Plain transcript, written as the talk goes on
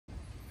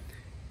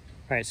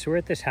right, so we're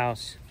at this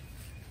house.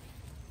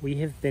 We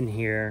have been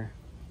here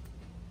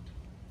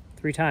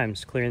 3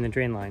 times clearing the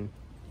drain line.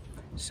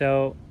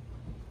 So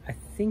I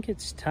think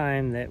it's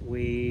time that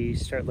we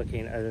start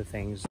looking at other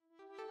things.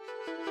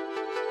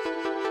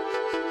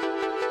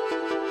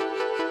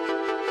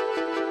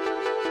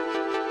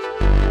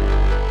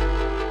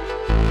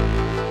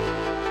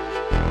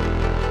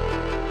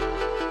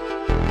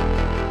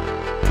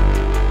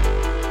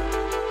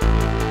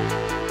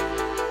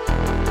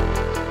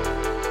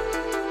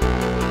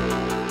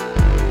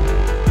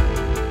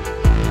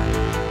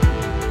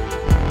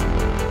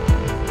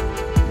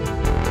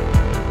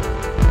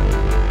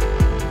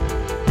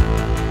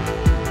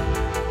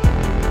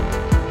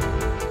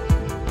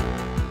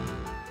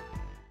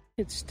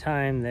 It's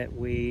time that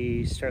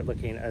we start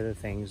looking at other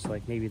things,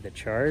 like maybe the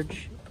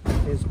charge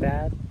is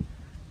bad.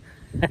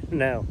 I don't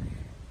know,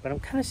 but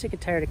I'm kind of sick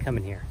and tired of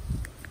coming here.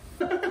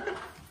 Yeah,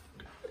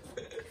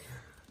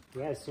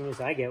 as soon as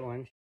I get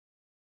one.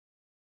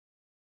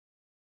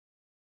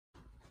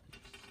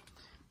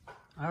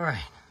 All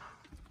right.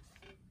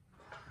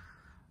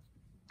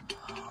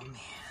 Oh man.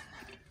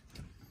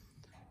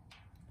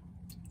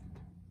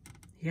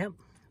 Yep,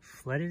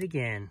 flooded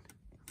again.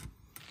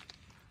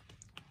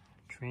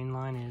 Drain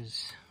line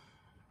is,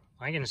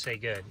 I'm gonna say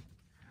good.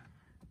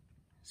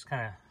 It's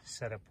kind of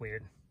set up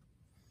weird.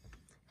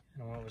 I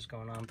don't know what was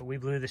going on, but we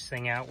blew this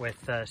thing out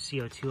with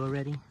CO2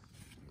 already.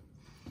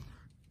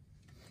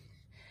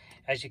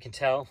 As you can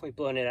tell, we've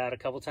blown it out a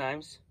couple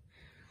times.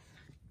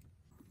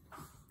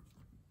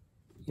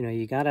 You know,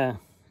 you gotta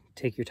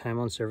take your time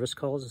on service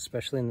calls,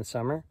 especially in the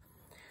summer,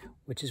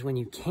 which is when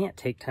you can't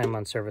take time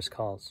on service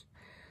calls.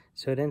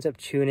 So it ends up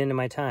chewing into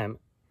my time.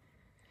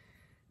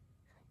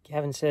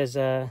 Gavin says,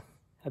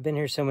 I've been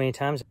here so many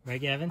times. Right,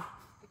 Gavin?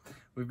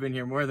 We've been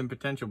here more than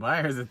potential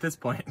buyers at this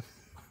point.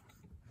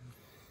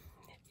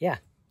 Yeah,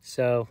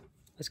 so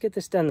let's get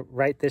this done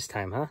right this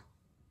time, huh?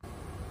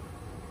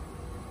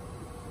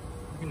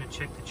 We're gonna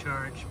check the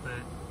charge, but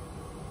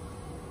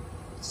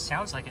it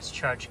sounds like it's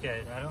charged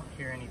good. I don't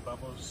hear any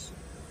bubbles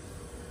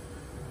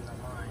in the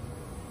line.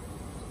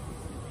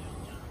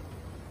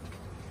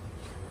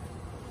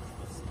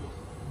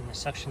 And the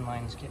suction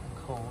line's getting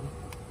cold.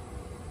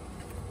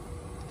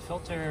 The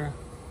filter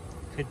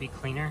could be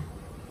cleaner,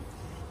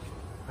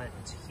 but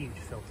it's a huge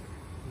filter.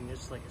 I mean,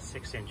 it's like a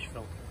 6-inch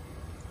filter.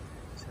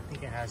 So I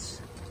think it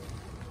has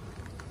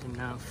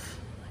enough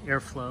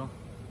airflow.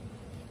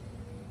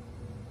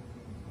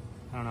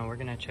 I don't know, we're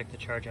gonna check the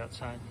charge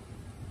outside.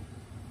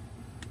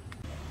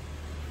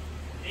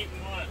 8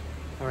 and 1.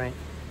 All right,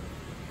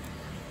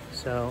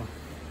 so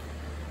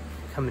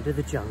coming to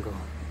the jungle.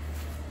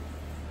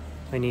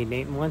 I need an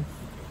 8 and 1.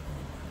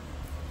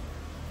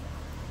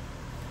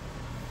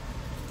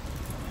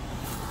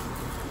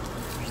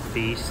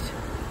 Beast.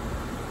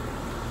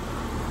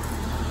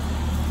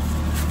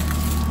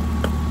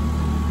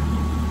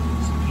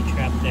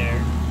 P-trap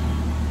there.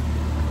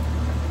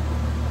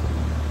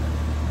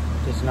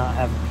 Does not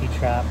have a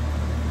P-trap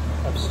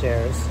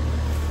upstairs.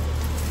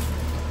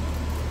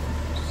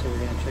 So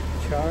we're gonna check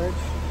the charge.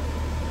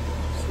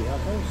 See how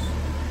it goes.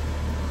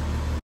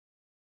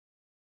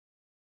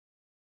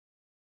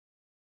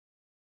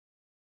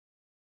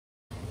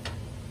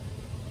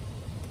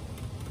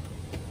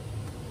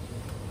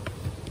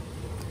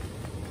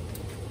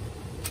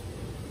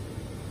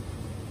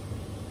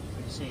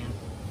 Seeing.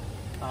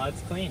 Oh,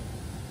 it's clean.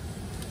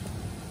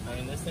 I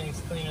mean, this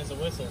thing's clean as a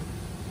whistle.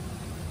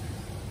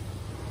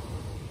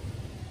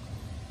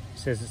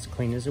 Says it's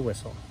clean as a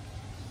whistle.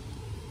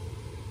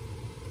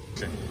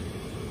 All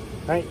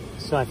right,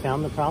 so I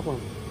found the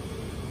problem.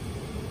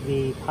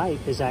 The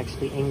pipe is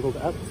actually angled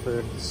up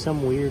for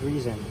some weird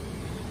reason.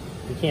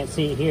 You can't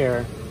see it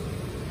here,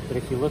 but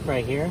if you look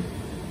right here,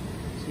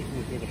 see if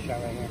you can get a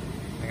shot right here.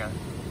 I got it.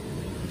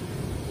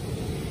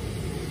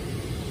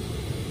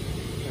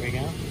 There we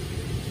go.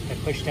 I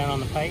push down on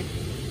the pipe.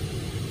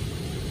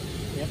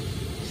 Yep,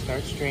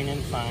 starts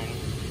draining fine.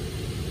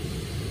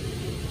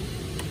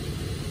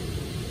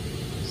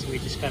 So we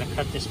just gotta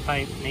cut this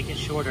pipe, make it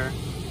shorter,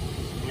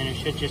 and then it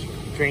should just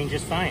drain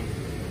just fine.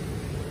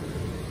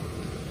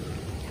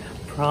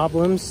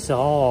 Problem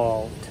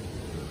solved.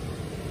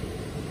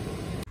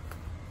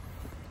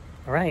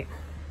 All right,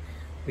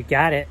 we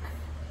got it.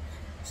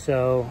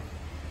 So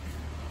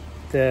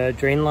the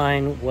drain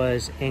line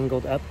was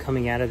angled up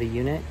coming out of the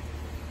unit.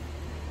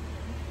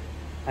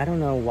 I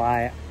don't know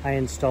why I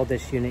installed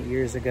this unit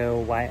years ago,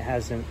 why it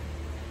hasn't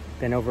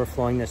been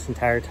overflowing this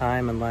entire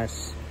time,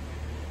 unless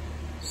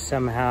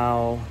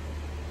somehow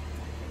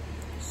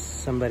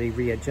somebody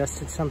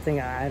readjusted something.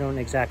 I don't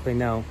exactly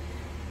know,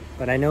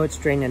 but I know it's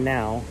draining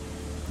now.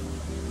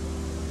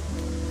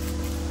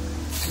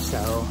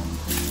 So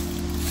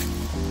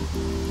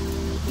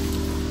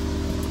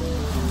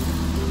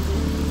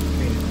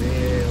real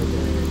good.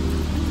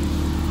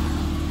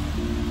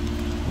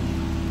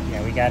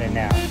 Yeah, we got it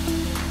now.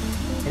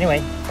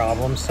 Anyway,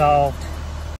 problem solved.